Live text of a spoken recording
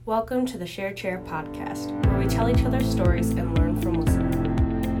Welcome to the Share Chair podcast, where we tell each other stories and learn from listening.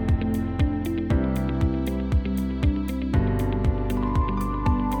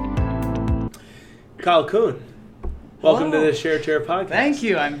 Kyle Kuhn, welcome to the Share Chair podcast. Thank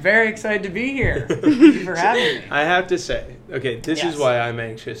you. I'm very excited to be here. Thank you for having me. I have to say, this is why I'm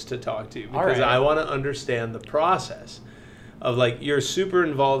anxious to talk to you, because I want to understand the process of, like, you're a super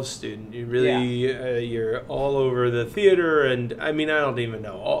involved student. You really, you're all over the theater, and I mean, I don't even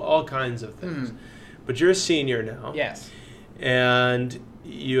know, all kinds of things. But you're a senior now. Yes. And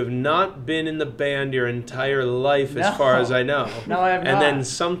you have not been in the band your entire life, as far as I know. No, I have not. And then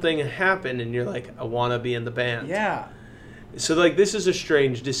something happened, and you're like, I want to be in the band. Yeah. So, like, this is a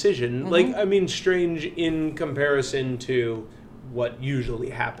strange decision. Like, I mean, strange in comparison to what usually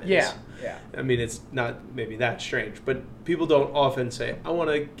happens. Yeah. I mean, it's not maybe that strange, but people don't often say, I want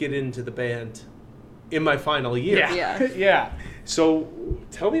to get into the band in my final year. Yeah. So,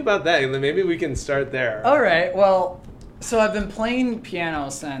 tell me about that, and then maybe we can start there. All right. Well, so I've been playing piano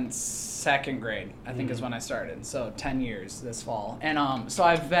since second grade, I think is when I started. So 10 years this fall. And so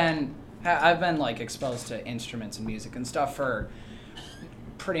I've been like exposed to instruments and music and stuff for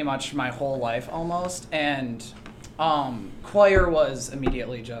pretty much my whole life almost. And choir was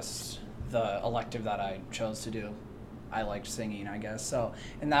immediately just the elective that I chose to do. I liked singing, I guess. So,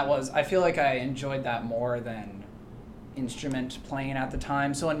 and I feel like I enjoyed that more than instrument playing at the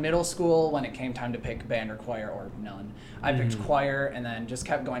time. So in middle school, when it came time to pick band or choir or none, I picked choir and then just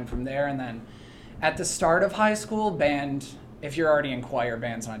kept going from there. And then at the start of high school, band, if you're already in choir,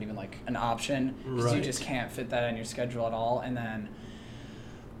 band's not even like an option because you just can't fit that in your schedule at all. And then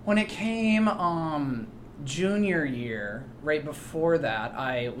when it came junior year, right before that,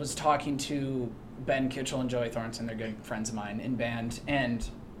 I was talking to Ben Kitchell and Joey Thornton. They're good friends of mine in band, and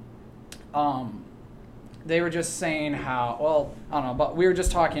they were just saying how, well, I don't know, but we were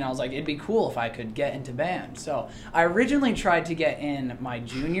just talking. I was like, it'd be cool if I could get into band. So I originally tried to get in my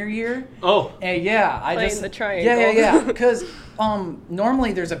junior year. Oh. And Playing the triangle. Yeah. Because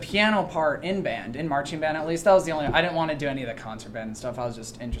normally there's a piano part in band, in marching band at least. That was the only, I didn't want to do any of the concert band and stuff. I was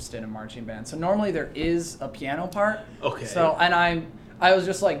just interested in marching band. So normally there is a piano part. Okay. So, and I was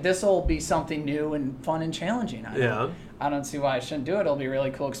just like, this will be something new and fun and challenging. I don't see why I shouldn't do it. It'll be a really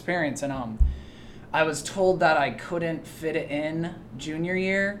cool experience. And I was told that I couldn't fit it in junior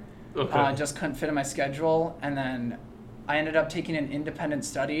year. Okay. Just couldn't fit in my schedule. And then I ended up taking an independent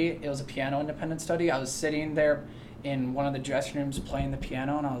study. It was a piano independent study. I was sitting there in one of the dressing rooms playing the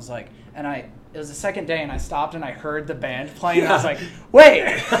piano, and I was like, it was the second day, and I stopped and I heard the band playing, and I was like, wait,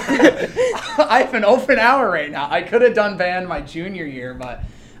 I have an open hour right now. I could have done band my junior year, but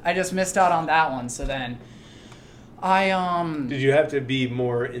I just missed out on that one. So then Did you have to be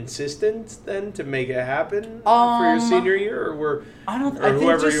more insistent then to make it happen for your senior year, or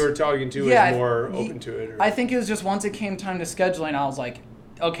whoever you were talking to was more open to it? I think it was just once it came time to scheduling, I was like,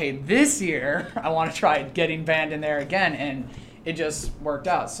 okay, this year I want to try getting band in there again, and it just worked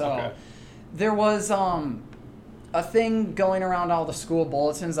out. So there was a thing going around all the school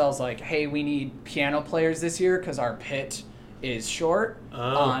bulletins. I was like, hey, we need piano players this year because our pit is short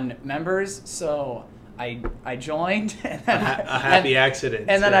on members. So I joined. And then a happy accident.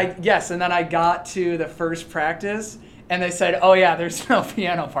 And then I got to the first practice, and they said, oh yeah, there's no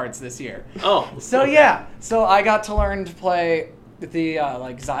piano parts this year. Oh. So so I got to learn to play the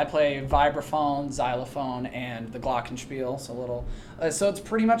I play vibraphone, xylophone, and the glockenspiel. So it's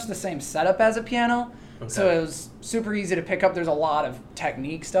pretty much the same setup as a piano. Okay. So it was super easy to pick up. There's a lot of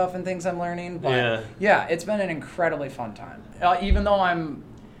technique stuff and things I'm learning. But it's been an incredibly fun time. Even though I'm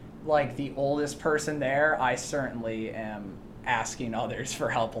like the oldest person there, I certainly am asking others for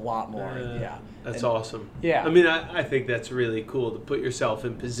help a lot more. That's awesome. Yeah. I mean, I think that's really cool to put yourself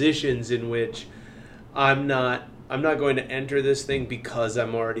in positions in which I'm not going to enter this thing because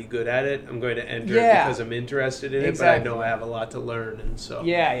I'm already good at it. I'm going to enter it because I'm interested in it, but I know I have a lot to learn, and so.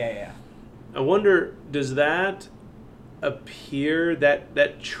 Yeah. I wonder, does that appear,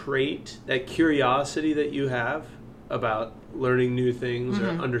 that trait, that curiosity that you have about learning new things or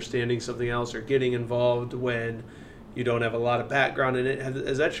understanding something else or getting involved when you don't have a lot of background in it,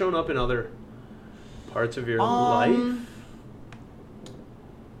 has that shown up in other parts of your life?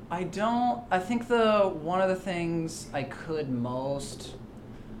 I don't. I think one of the things I could most,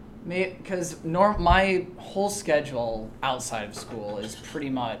 because my whole schedule outside of school is pretty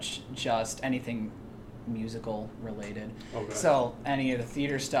much just anything musical related. Okay. So any of the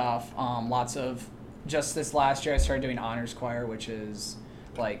theater stuff, lots of. Just this last year, I started doing honors choir, which is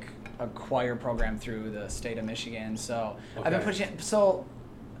like a choir program through the state of Michigan. So I've been pushing. So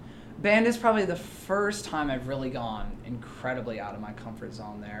Band is probably the first time I've really gone incredibly out of my comfort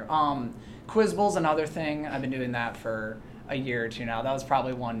zone there. Quiz Bowl's another thing. I've been doing that for a year or two now. That was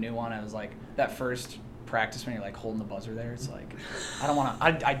probably one new one. I was like, that first practice when you're like holding the buzzer there, it's like, I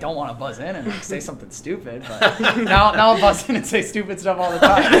don't want to buzz in and like say something stupid, but now I'll buzz in and say stupid stuff all the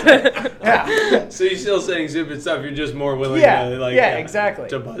time. Yeah. So you're still saying stupid stuff, you're just more willing exactly.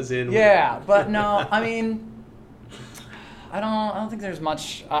 to buzz in. Yeah, but no, I mean, I don't think there's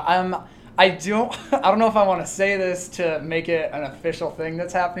much. I don't know if I want to say this to make it an official thing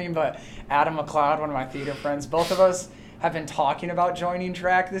that's happening, but Adam McLeod, one of my theater friends, both of us have been talking about joining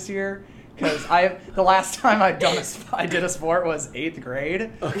track this year. Because the last time I did a sport was 8th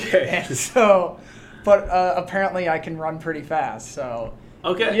grade. Okay. And so, but apparently I can run pretty fast. So.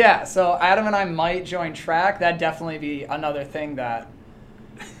 Okay. Yeah. So Adam and I might join track. That'd definitely be another thing that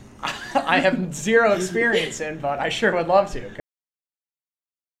I have zero experience in, but I sure would love to.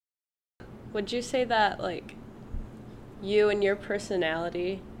 Would you say that like you and your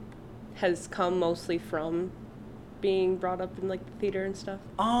personality has come mostly from being brought up in like the theater and stuff?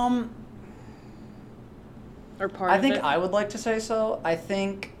 Or part I of think it? I would like to say so. I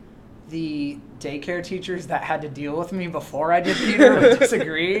think the daycare teachers that had to deal with me before I did theater would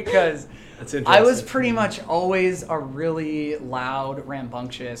disagree, because I was pretty much always a really loud,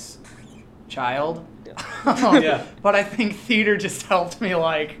 rambunctious child. Yeah. But I think theater just helped me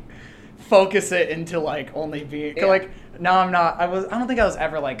like focus it into like only being like, no, I'm not. I don't think I was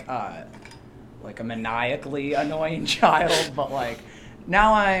ever like a maniacally annoying child, but like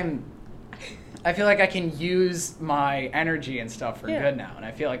now I feel like I can use my energy and stuff for good now, and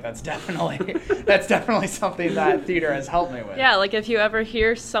I feel like that's definitely something that theater has helped me with. Yeah, like if you ever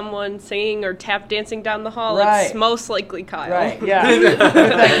hear someone singing or tap dancing down the hall, Right. It's most likely Kyle. Right, yeah. With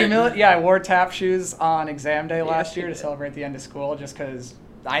that humility, yeah, I wore tap shoes on exam day last year to celebrate the end of school, just because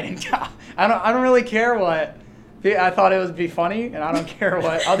I don't really care what. I thought it would be funny, and I don't care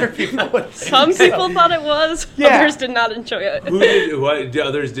what other people would think. Some people thought it was, others did not enjoy it.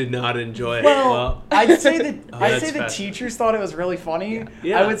 Others did not enjoy it. Well, I'd say the teachers thought it was really funny.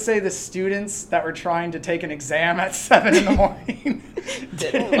 Yeah. I would say the students that were trying to take an exam at 7 a.m.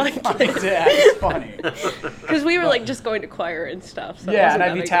 didn't like find it as funny. Because we were like just going to choir and stuff. So Yeah, and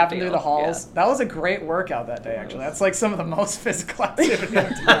I'd be tapping through the halls. Yeah. That was a great workout that day, actually. That's like some of the most physical activity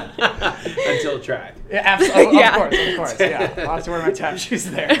I've done. Until track. Yeah, absolutely. Of course. Yeah, I'll have to wear my tap shoes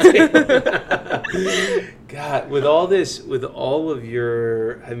there. God, with all of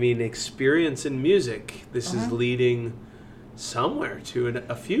your, experience in music, this is leading somewhere to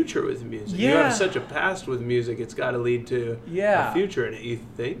a future with music. Yeah. You have such a past with music, it's got to lead to a future in it, you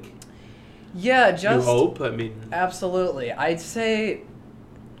think? Yeah, just... You hope? Absolutely. I'd say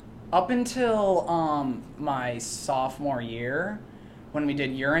up until my sophomore year, when we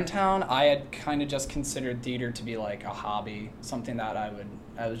did Urinetown, I had kind of just considered theater to be like a hobby, something that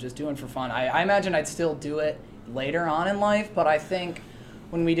I was just doing for fun. I imagine I'd still do it later on in life, but I think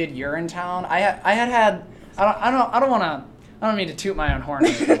when we did Urinetown, I don't mean to toot my own horn.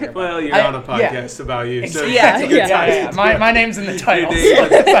 Well, you're on a podcast about you, so yeah. My name's in the title, so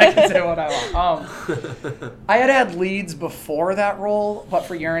I can say what I want. I had leads before that role, but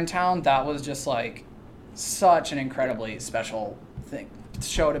for Urinetown, that was just like such an incredibly special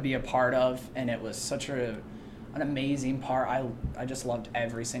show to be a part of, and it was such an amazing part. I just loved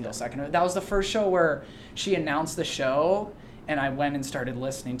every single second of it. That was the first show where she announced the show, and I went and started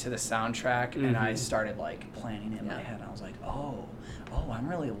listening to the soundtrack, and I started like planning it in my head. I was like, oh, I'm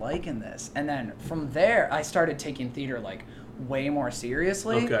really liking this. And then from there, I started taking theater like way more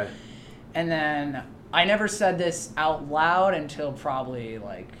seriously. Okay. And then I never said this out loud until probably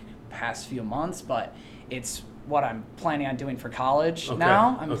like past few months, but it's what I'm planning on doing for college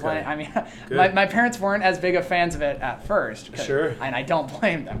now. My parents weren't as big of fans of it at first. Sure. And I don't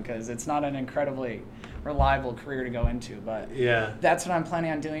blame them, because it's not an incredibly reliable career to go into. But that's what I'm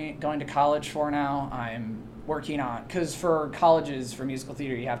planning on doing, going to college for now. I'm working on, because for colleges, for musical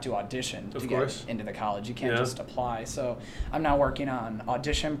theater, you have to audition to get into the college. You can't just apply. So I'm now working on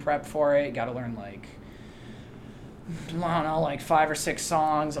audition prep for it. Got to learn like 5 or 6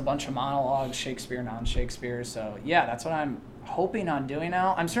 songs, a bunch of monologues, Shakespeare, non-Shakespeare. So yeah, that's what I'm hoping on doing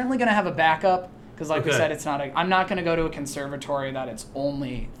now. I'm certainly going to have a backup, because like we said, I'm not going to go to a conservatory that it's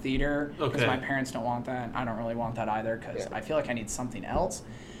only theater, because my parents don't want that. I don't really want that either, because I feel like I need something else.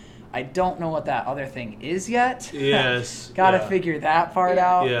 I don't know what that other thing is yet. Yes. Got to figure that part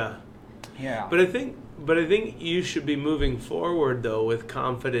out. Yeah. But I think you should be moving forward, though, with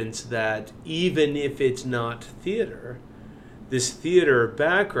confidence that even if it's not theater, this theater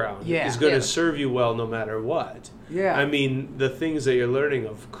background is going to serve you well no matter what. Yeah. I mean, the things that you're learning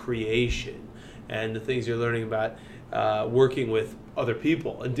of creation and the things you're learning about working with other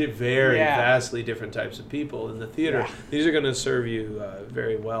people and very vastly different types of people in the theater. Yeah. These are going to serve you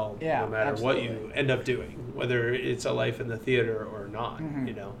very well, no matter absolutely. what you end up doing, whether it's a life in the theater or not,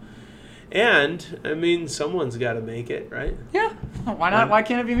 you know. And, I mean, someone's got to make it, right? Yeah. Why not? Why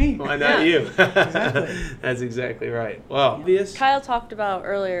can't it be me? Why not you? Exactly. That's exactly right. Well, obvious. Kyle talked about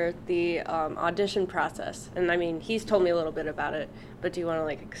earlier the audition process, and I mean, he's told me a little bit about it, but do you want to,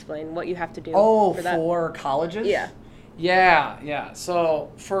 like, explain what you have to do for that? For colleges? Yeah. Yeah.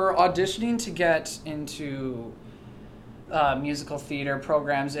 So for auditioning to get into musical theater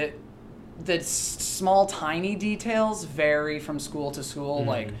programs, the small, tiny details vary from school to school,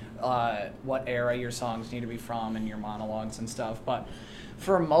 like what era your songs need to be from and your monologues and stuff. But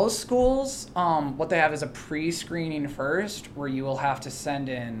for most schools, what they have is a pre-screening first, where you will have to send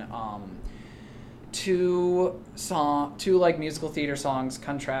in two like musical theater songs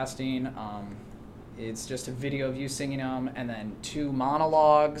contrasting. It's just a video of you singing them, and then 2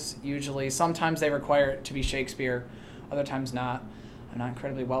 monologues. Usually, sometimes they require it to be Shakespeare, other times not. I'm not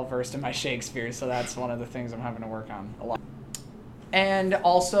incredibly well versed in my Shakespeare, so that's one of the things I'm having to work on a lot. And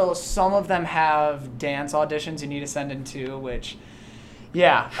also, some of them have dance auditions you need to send in too, which,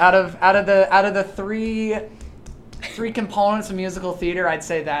 out of the three components of musical theater, I'd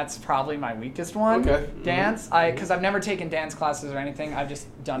say that's probably my weakest one. Okay. Dance, because I've never taken dance classes or anything. I've just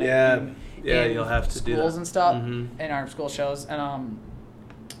done it. In you'll have to do that. Schools and stuff, in our school shows, and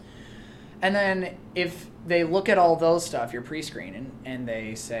then if they look at all those stuff, your pre-screening, and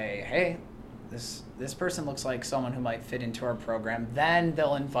they say, hey, this person looks like someone who might fit into our program, then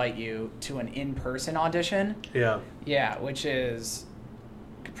they'll invite you to an in-person audition. Yeah, which is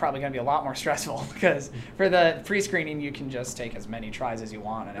probably going to be a lot more stressful, because for the pre-screening you can just take as many tries as you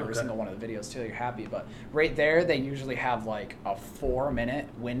want on every single one of the videos till you're happy, but right there they usually have like a 4-minute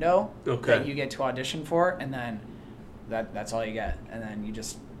window that you get to audition for, and then that's all you get, and then you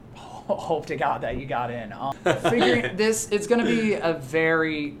just hope to God that you got in. Figuring this, it's going to be a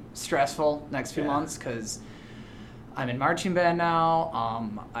very stressful next few months, because I'm in marching band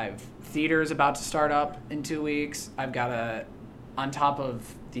now. Theater is about to start up in 2 weeks. I've got on top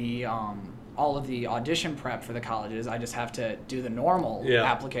of the all of the audition prep for the colleges, I just have to do the normal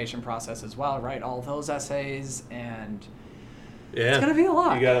application process as well, write all those essays, and it's gonna be a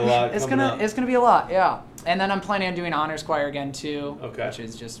lot. You got a lot. It's gonna be a lot, yeah. And then I'm planning on doing honors choir again too, which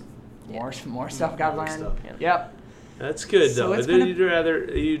is just more stuff got learned. Yep. That's good though. So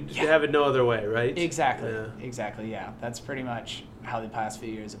you'd have it no other way, right? Exactly. Yeah. That's pretty much how the past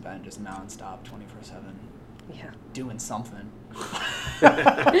few years have been, just nonstop, 24/7. Yeah. Doing something.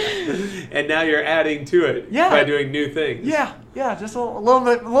 And now you're adding to it by doing new things. Yeah, just a little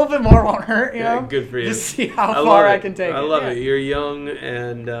bit more won't hurt, you know? Good for you. Just see how far I can take it. I love it. You're young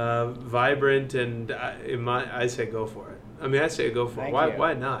and vibrant, and I say go for it. I mean, I say go for it.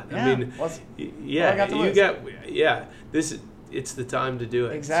 Why not? Yeah. I mean, it's the time to do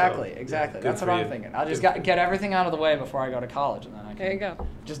it. Exactly. That's what I'm thinking. I'll just get everything out of the way before I go to college, and then I can there you go.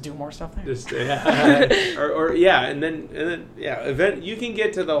 Just do more stuff there. And then you can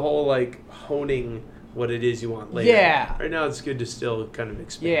get to the whole like honing what it is you want later. Yeah. Right now, it's good to still kind of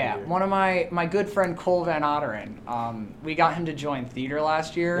expand. Yeah. One of my good friend Cole Van Otteren, we got him to join theater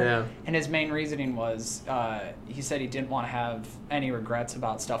last year, and his main reasoning was he said he didn't want to have any regrets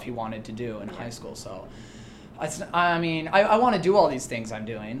about stuff he wanted to do in high school. So, I mean, I want to do all these things I'm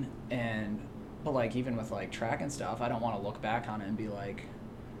doing, but like even with like track and stuff, I don't want to look back on it and be like,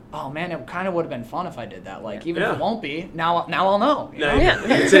 oh man, it kind of would have been fun if I did that. Like even if it won't be, now I'll know. You know?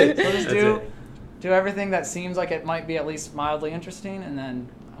 That's it. So just do everything that seems like it might be at least mildly interesting, and then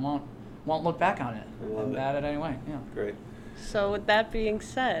I won't look back on it. I'm bad at it anyway. Yeah. Great. So with that being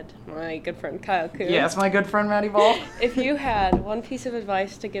said, my good friend Kyle Kuhn. Yes, my good friend Maddie Ball. If you had one piece of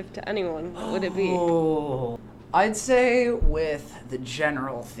advice to give to anyone, what would it be? I'd say with the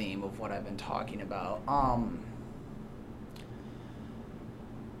general theme of what I've been talking about,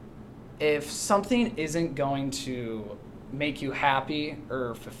 if something isn't going to make you happy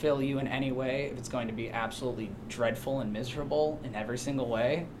or fulfill you in any way, if it's going to be absolutely dreadful and miserable in every single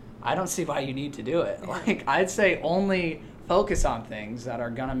way, I don't see why you need to do it. Like, I'd say only focus on things that are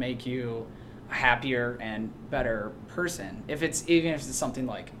gonna make you a happier and better person. Even if it's something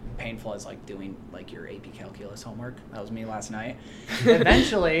like painful as like doing like your AP calculus homework. That was me last night.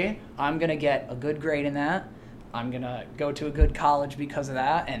 Eventually, I'm gonna get a good grade in that. I'm gonna go to a good college because of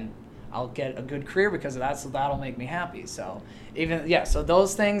that, and I'll get a good career because of that, so that'll make me happy. So so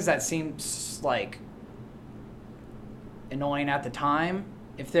those things that seem like annoying at the time,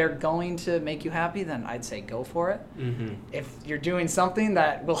 If they're going to make you happy, then I'd say go for it. Mm-hmm. If you're doing something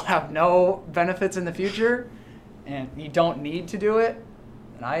that will have no benefits in the future and you don't need to do it,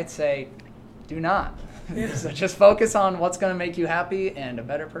 then I'd say do not. Yeah. So just focus on what's going to make you happy and a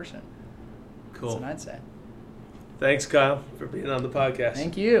better person. Cool. That's what I'd say. Thanks, Kyle, for being on the podcast.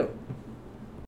 Thank you.